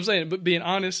 That's not what I'm saying, but be an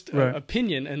honest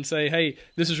opinion and say, hey,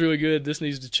 this is really good, this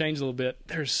needs to change a little bit.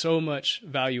 There's so much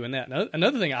value in that. Now,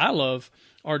 another thing I love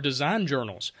are design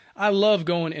journals. I love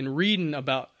going and reading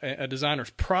about a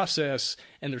designer's process,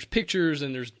 and there's pictures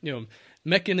and there's,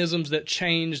 mechanisms that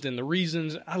changed and the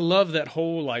reasons. I love that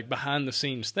whole like behind the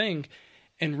scenes thing.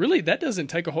 And really that doesn't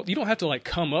take you don't have to like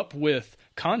come up with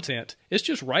content. It's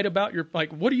just write about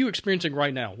what are you experiencing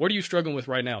right now? What are you struggling with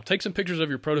right now? Take some pictures of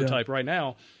your prototype right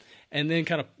now and then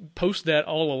kind of post that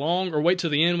all along, or wait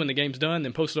till the end when the game's done,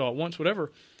 then post it all at once,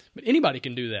 whatever. But anybody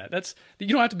can do that. You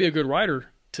don't have to be a good writer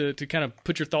to kind of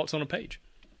put your thoughts on a page.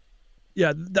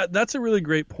 Yeah, that's a really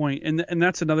great point. And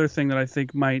that's another thing that I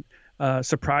think might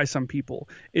surprise some people,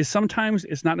 is sometimes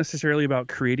it's not necessarily about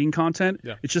creating content.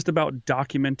 Yeah. It's just about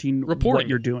documenting what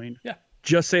you're doing. Yeah.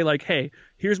 Just say like, hey,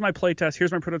 here's my playtest,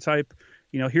 here's my prototype,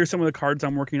 here's some of the cards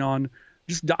I'm working on.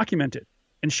 Just document it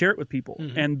and share it with people.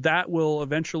 Mm-hmm. And that will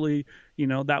eventually,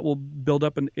 that will build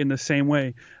up in the same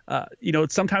way.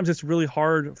 Sometimes it's really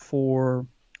hard for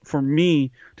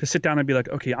me to sit down and be like,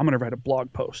 okay, I'm going to write a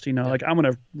blog post, like I'm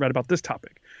going to write about this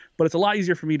topic. But it's a lot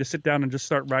easier for me to sit down and just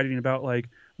start writing about like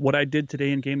what I did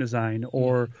today in game design,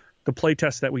 or the play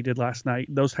test that we did last night,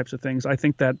 those types of things. I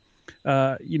think that,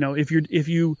 if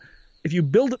you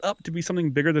build it up to be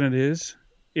something bigger than it is,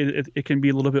 it can be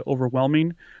a little bit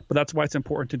overwhelming, but that's why it's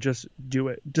important to just do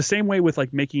it. The same way with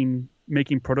like making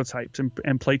prototypes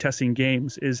and play testing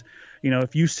games is,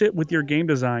 if you sit with your game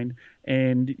design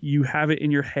and you have it in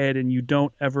your head and you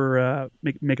don't ever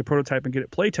make a prototype and get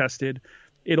it play tested,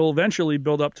 it'll eventually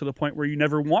build up to the point where you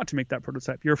never want to make that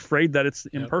prototype. You're afraid that it's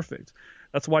imperfect.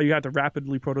 That's why you have to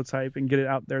rapidly prototype and get it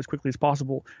out there as quickly as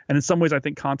possible. And in some ways, I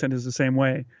think content is the same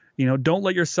way. Don't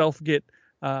let yourself get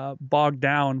bogged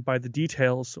down by the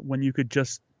details when you could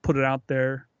just put it out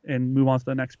there and move on to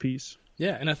the next piece.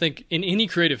 Yeah, and I think in any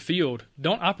creative field,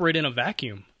 don't operate in a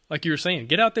vacuum. Like you were saying,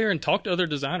 get out there and talk to other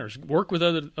designers, work with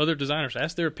other designers,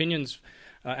 ask their opinions,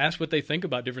 ask what they think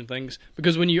about different things.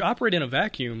 Because when you operate in a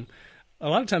vacuum, a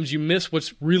lot of times you miss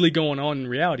what's really going on in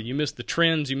reality. You miss the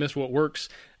trends, you miss what works.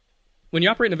 When you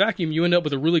operate in a vacuum, you end up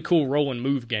with a really cool roll and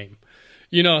move game.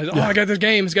 I got this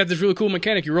game, it's got this really cool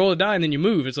mechanic. You roll a die and then you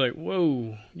move. It's like,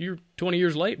 whoa, you're 20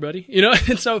 years late, buddy.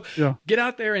 And so get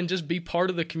out there and just be part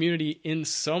of the community in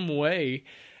some way,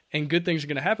 and good things are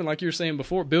going to happen. Like you were saying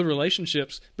before, build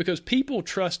relationships, because people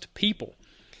trust people.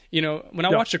 When I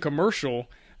watch a commercial,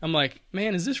 I'm like,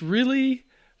 man, is this really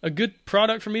a good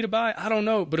product for me to buy? I don't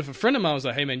know. But if a friend of mine was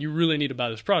like, hey, man, you really need to buy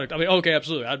this product, I mean, okay,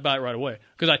 absolutely. I'd buy it right away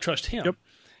because I trust him. Yep.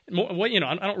 I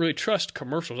don't really trust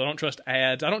commercials. I don't trust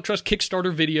ads. I don't trust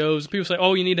Kickstarter videos. People say,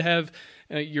 oh, you need to have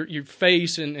your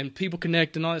face and people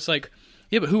connect and all. It's like,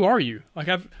 yeah, but who are you? Like,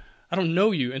 I don't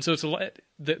know you. And so it's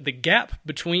the gap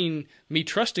between me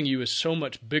trusting you is so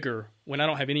much bigger when I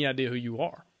don't have any idea who you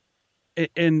are.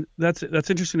 And that's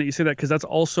interesting that you say that, because that's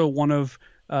also one of,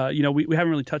 we haven't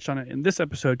really touched on it in this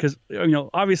episode, because,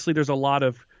 obviously there's a lot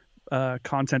of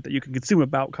content that you can consume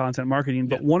about content marketing.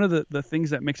 But one of the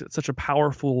things that makes it such a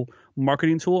powerful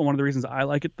marketing tool, and one of the reasons I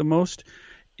like it the most,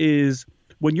 is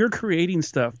when you're creating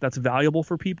stuff that's valuable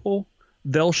for people,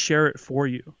 they'll share it for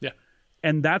you. Yeah.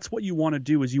 And that's what you want to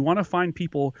do, is you want to find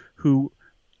people who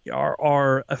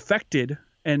are affected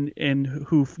and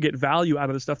who get value out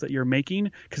of the stuff that you're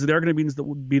making, because they're going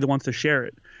to be the ones to share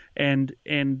it. And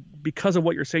because of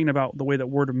what you're saying about the way that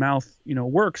word of mouth,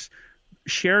 works,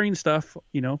 sharing stuff,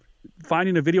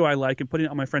 finding a video I like and putting it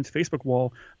on my friend's Facebook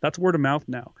wall, that's word of mouth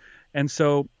now. And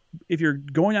so if you're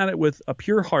going at it with a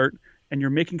pure heart and you're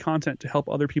making content to help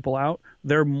other people out,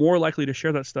 they're more likely to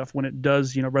share that stuff when it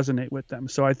does, resonate with them.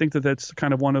 So I think that that's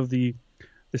kind of one of the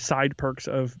side perks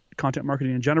of content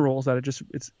marketing in general, is that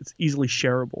it's easily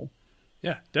shareable.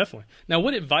 Yeah, definitely. Now,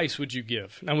 what advice would you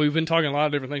give? Now, we've been talking a lot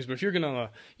of different things, but if you're going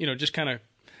to, just kind of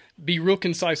be real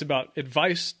concise about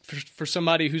advice for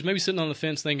somebody who's maybe sitting on the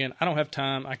fence thinking, I don't have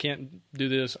time, I can't do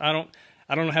this, I don't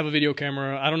have a video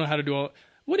camera, I don't know how to do all.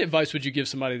 What advice would you give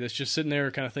somebody that's just sitting there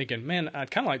kind of thinking, man, I'd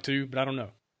kind of like to, but I don't know?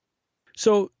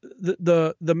 So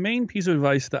the main piece of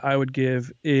advice that I would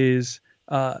give is,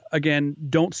 again,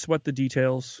 don't sweat the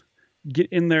details. Get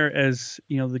in there as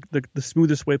the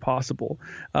smoothest way possible.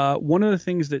 One of the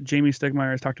things that Jamie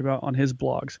Stegmaier has talked about on his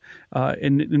blogs,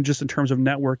 and just in terms of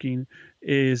networking,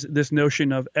 is this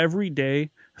notion of every day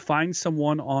find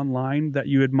someone online that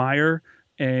you admire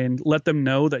and let them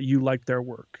know that you like their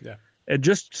work. Yeah. And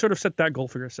just sort of set that goal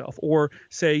for yourself, or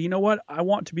say, you know what, I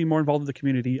want to be more involved in the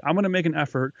community. I'm going to make an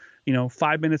effort,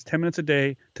 5 minutes, 10 minutes a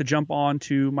day to jump on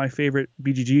to my favorite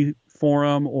BGG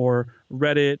forum or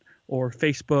Reddit or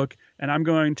Facebook, and I'm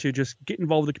going to just get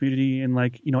involved with the community and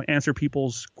answer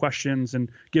people's questions and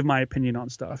give my opinion on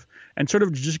stuff, and sort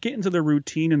of just get into the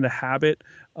routine and the habit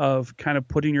of kind of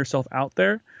putting yourself out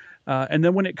there. And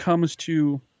then when it comes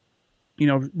to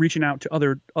reaching out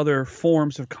to other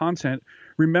forms of content,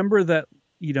 remember that,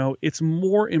 it's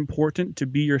more important to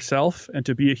be yourself and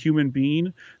to be a human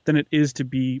being than it is to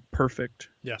be perfect.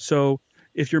 Yeah. So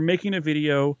if you're making a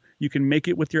video, you can make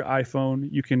it with your iPhone.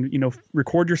 You can,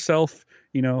 record yourself,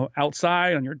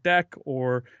 outside on your deck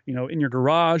or, in your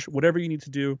garage, whatever you need to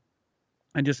do,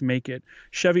 and just make it.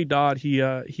 Chevy Dodd,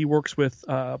 he works with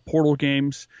Portal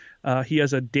Games. He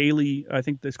has a daily, I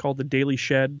think it's called the Daily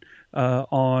Shed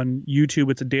on YouTube.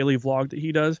 It's a daily vlog that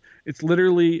he does. It's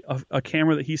literally a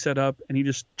camera that he set up, and he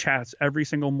just chats every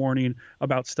single morning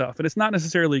about stuff. And it's not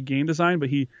necessarily game design, but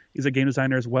he's a game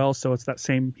designer as well. So it's that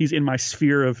same, he's in my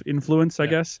sphere of influence, I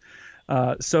guess.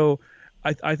 So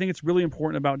I think it's really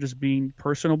important about just being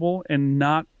personable and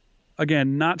not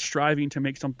striving to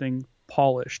make something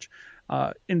polished.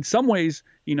 In some ways,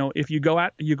 if you go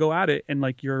at it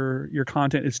and your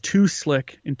content is too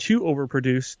slick and too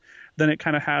overproduced, then it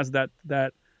kind of has that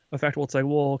effect. Well, it's like,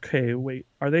 well, okay, wait,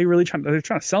 are they trying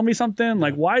to sell me something?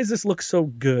 Like, why does this look so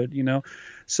good?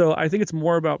 So I think it's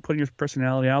more about putting your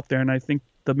personality out there. And I think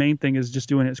the main thing is just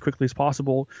doing it as quickly as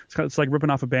possible. It's like ripping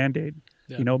off a Band-Aid,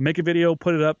 make a video,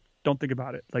 put it up, don't think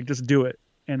about it, just do it.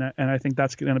 And I think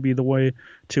that's going to be the way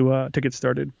to get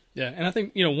started. Yeah, and I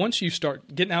think once you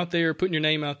start getting out there, putting your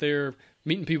name out there,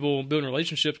 meeting people, building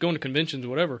relationships, going to conventions,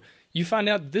 whatever, you find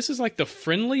out this is the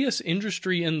friendliest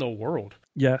industry in the world.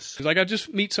 Yes, I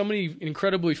just meet so many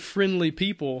incredibly friendly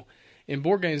people in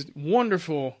board games.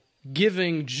 Wonderful,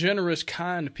 giving, generous,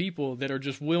 kind people that are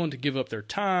just willing to give up their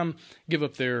time, give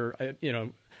up their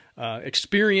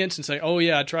experience and say, oh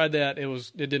yeah, I tried that,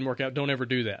 it didn't work out, don't ever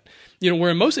do that. Where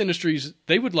in most industries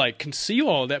they would conceal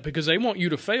all of that because they want you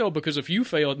to fail, because if you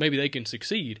fail, maybe they can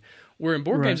succeed. Where in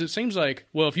board games it seems like,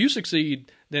 well, if you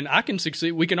succeed, then I can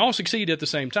succeed. We can all succeed at the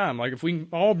same time. If we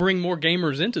all bring more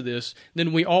gamers into this,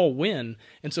 then we all win.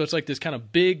 And so it's this kind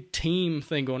of big team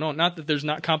thing going on. Not that there's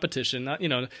not competition,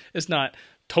 it's not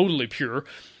totally pure,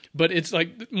 but it's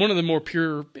one of the more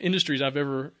pure industries I've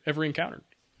ever encountered.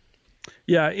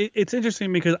 Yeah, it's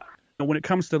interesting because when it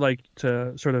comes to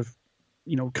to sort of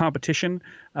competition,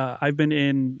 I've been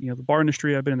in the bar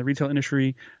industry, I've been in the retail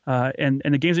industry, and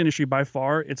the games industry by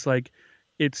far.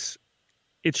 It's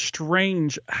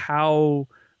strange how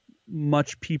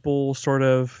much people sort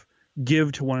of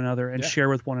give to one another and share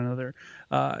with one another.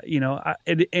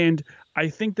 And I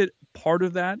think that part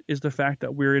of that is the fact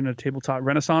that we're in a tabletop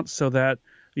renaissance, so that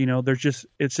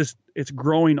it's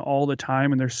growing all the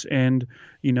time, and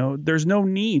there's no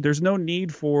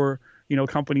need for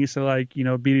companies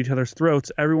to beat each other's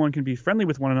throats. Everyone can be friendly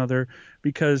with one another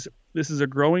because this is a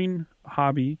growing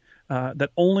hobby that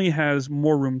only has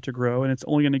more room to grow, and it's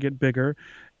only going to get bigger.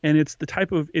 And it's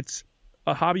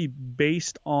a hobby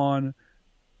based on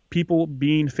people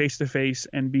being face to face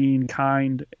and being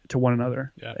kind to one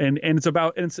another. Yeah. And it's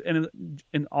about,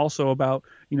 and also about,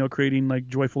 creating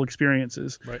joyful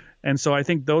experiences. Right. And so I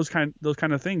think those kind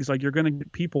of things, you're going to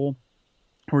get people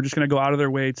who are just going to go out of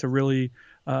their way to really,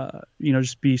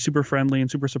 just be super friendly and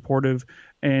super supportive.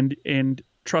 And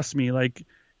trust me,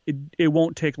 it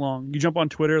won't take long. You jump on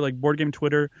Twitter, like Board Game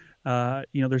Twitter,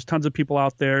 there's tons of people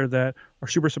out there that are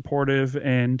super supportive,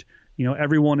 and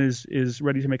everyone is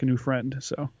ready to make a new friend.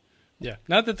 So yeah,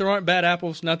 not that there aren't bad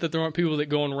apples, not that there aren't people that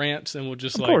go on rants and will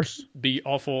just be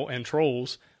awful and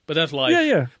trolls, but that's life.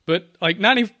 Yeah. But like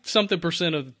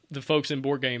 90-something% of the folks in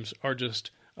board games are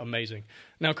just amazing.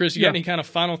 Now, Chris, you got any kind of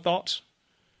final thoughts?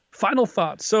 Final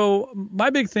thoughts. So my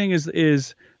big thing is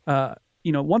 1000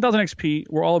 XP,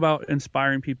 we're all about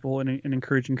inspiring people and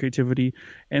encouraging creativity.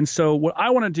 And so what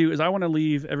I want to do is I want to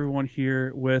leave everyone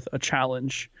here with a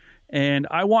challenge, and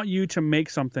I want you to make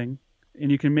something. And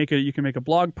you can make a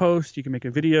blog post, you can make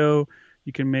a video,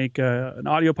 you can make an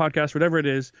audio podcast, whatever it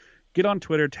is. Get on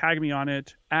Twitter, tag me on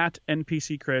it at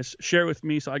NPC Chris, share it with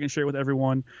me so I can share it with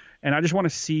everyone. And I just want to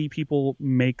see people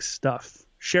make stuff.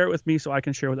 Share it with me so I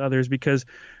can share it with others, because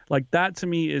like that to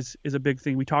me is a big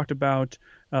thing. We talked about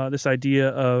this idea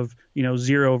of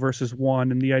 0 versus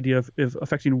 1 and the idea of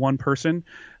affecting one person.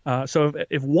 So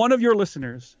if one of your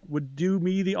listeners would do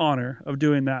me the honor of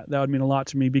doing that, that would mean a lot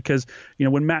to me, because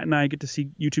when Matt and I get to see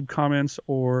YouTube comments,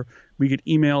 or we get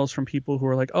emails from people who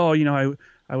are like, oh,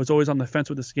 I was always on the fence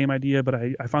with this game idea, but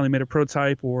I finally made a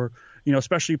prototype, or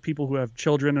especially people who have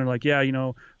children and are like, yeah,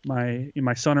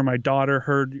 my son or my daughter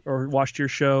heard or watched your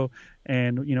show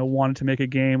and wanted to make a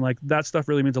game. Like that stuff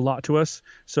really means a lot to us.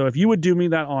 So if you would do me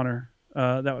that honor,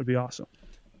 that would be awesome.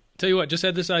 Tell you what, just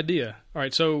had this idea. All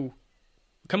right, so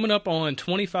coming up on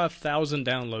 25,000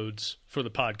 downloads for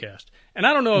the podcast, and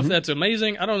I don't know if that's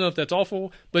amazing. I don't know if that's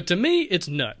awful, but to me, it's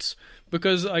nuts,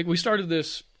 because like we started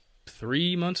this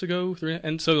 3 months ago,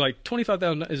 and so like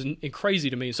 25,000 is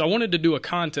crazy to me. So I wanted to do a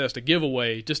contest, a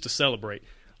giveaway, just to celebrate.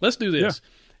 Let's do this.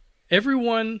 Yeah.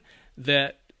 Everyone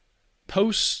that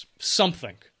posts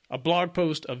something, a blog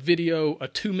post, a video, a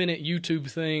 2-minute YouTube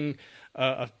thing,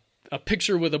 a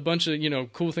picture with a bunch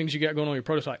of cool things you got going on your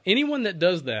prototype. Anyone that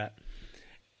does that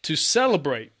to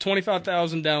celebrate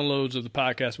 25,000 downloads of the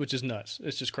podcast, which is nuts.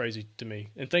 It's just crazy to me.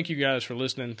 And thank you guys for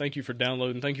listening. Thank you for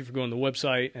downloading. Thank you for going to the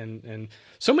website. And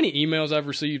so many emails I've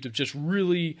received of just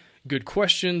really good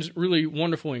questions, really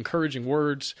wonderful, encouraging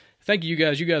words. Thank you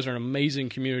guys. You guys are an amazing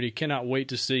community. Cannot wait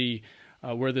to see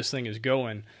where this thing is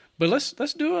going. But let's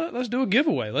do a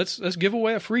giveaway. Let's give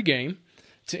away a free game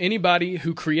to anybody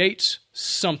who creates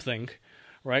something.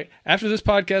 Right after this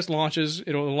podcast launches,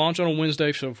 it'll launch on a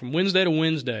Wednesday. So from Wednesday to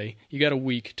Wednesday, you got a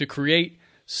week to create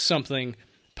something.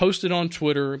 Post it on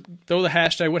Twitter. Throw the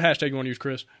hashtag. What hashtag you want to use,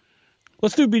 Chris?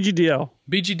 Let's do BGDL.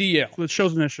 BGDL. Let's show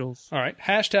initials. All right.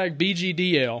 Hashtag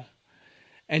BGDL.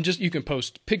 And you can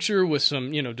post a picture with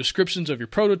some, descriptions of your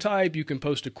prototype. You can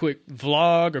post a quick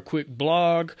vlog, a quick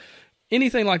blog,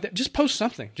 anything like that. Just post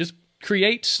something. Just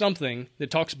create something that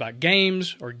talks about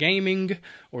games or gaming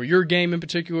or your game in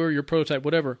particular, your prototype,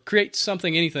 whatever. Create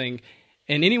something, anything.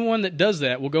 And anyone that does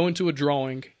that will go into a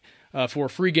drawing for a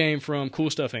free game from Cool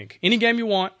Stuff Inc. Any game you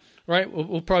want, right?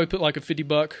 We'll probably put like a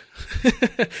 $50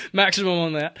 maximum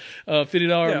on that.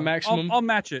 $50 maximum. I'll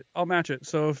match it.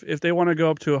 So if they want to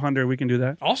go up to 100, we can do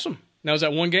that. Awesome. Now, is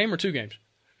that one game or two games?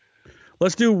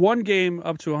 Let's do one game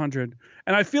up to 100.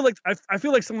 And I feel like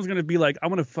someone's going to be like, I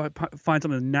want to find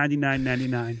something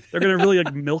 $99.99. They're going to really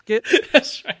like milk it.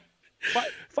 That's right.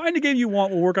 Find a game you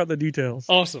want. We'll work out the details.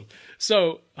 Awesome.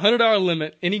 So $100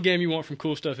 limit. Any game you want from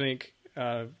Cool Stuff Inc.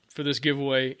 For this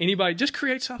giveaway. Anybody, just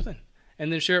create something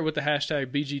and then share it with the hashtag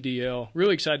BGDL.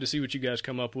 Really excited to see what you guys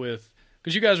come up with,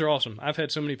 because you guys are awesome. I've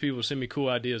had so many people send me cool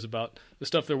ideas about the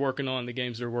stuff they're working on, the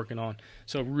games they're working on.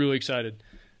 So really excited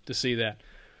to see that.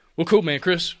 Well, cool, man.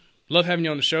 Chris, love having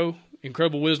you on the show.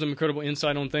 Incredible wisdom, incredible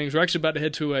insight on things. We're actually about to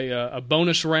head to a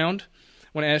bonus round. I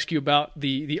want to ask you about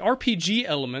the RPG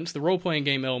elements, the role-playing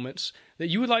game elements that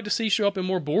you would like to see show up in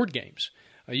more board games.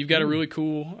 You've got a really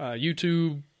cool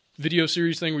YouTube video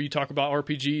series thing where you talk about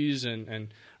RPGs,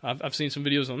 and I've seen some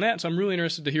videos on that, so I'm really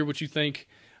interested to hear what you think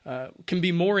can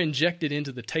be more injected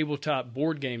into the tabletop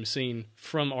board game scene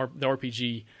from the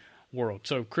RPG world.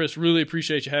 So, Chris, really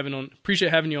appreciate having you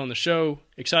on the show.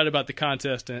 Excited about the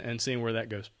contest and seeing where that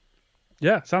goes.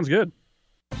 Yeah, sounds good.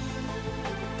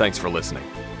 Thanks for listening.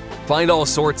 Find all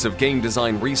sorts of game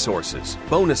design resources,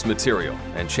 bonus material,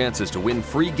 and chances to win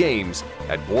free games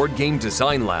at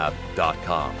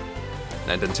BoardGameDesignLab.com.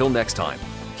 And until next time,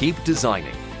 keep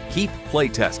designing, keep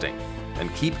playtesting,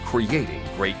 and keep creating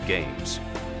great games.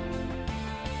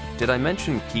 Did I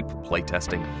mention keep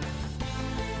playtesting?